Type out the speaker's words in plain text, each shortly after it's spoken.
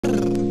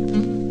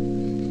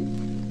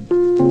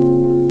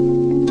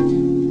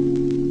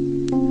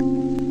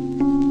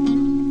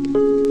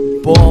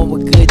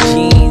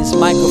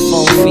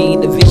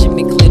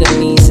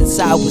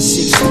was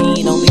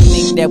 16, only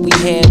thing that we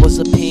had was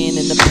a pen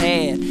and a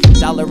pad.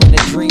 Dollar and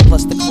a dream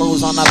plus the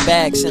clothes on our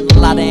backs, and a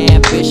lot of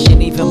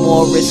ambition, even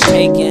more risk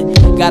taking.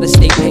 Gotta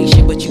stay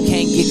patient, but you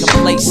can't get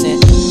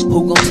complacent.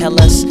 Who gon' tell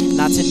us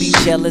not to be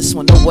jealous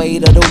when the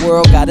weight of the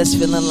world got us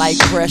feeling like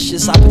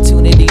precious?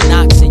 Opportunity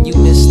knocks and you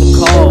missed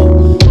the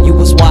call. You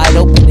was wide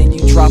open and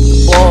you dropped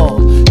the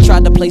ball.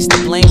 Tried to place the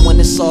blame when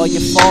it saw you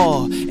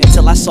fall.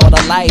 Until I saw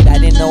the light, I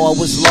didn't know I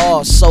was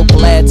lost. So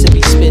glad to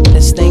be spitting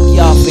this. Thank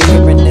y'all for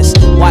hearing this.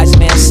 Wise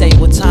man say,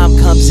 with time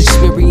comes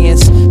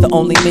experience. The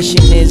only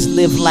mission is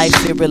live life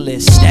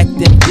fearless. Stack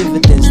them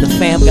dividends, the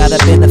fam gotta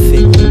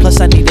benefit.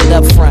 Plus I need it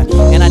up front,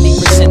 and I need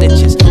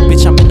percentages.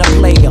 Bitch, I'm in the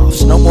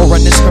playoffs, no more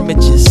running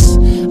scrimmages.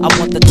 I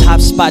want the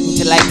top spot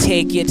until I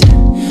take it.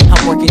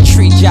 I'm working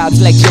tree jobs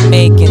like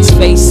Jamaicans,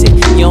 face it.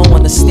 You don't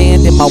wanna stay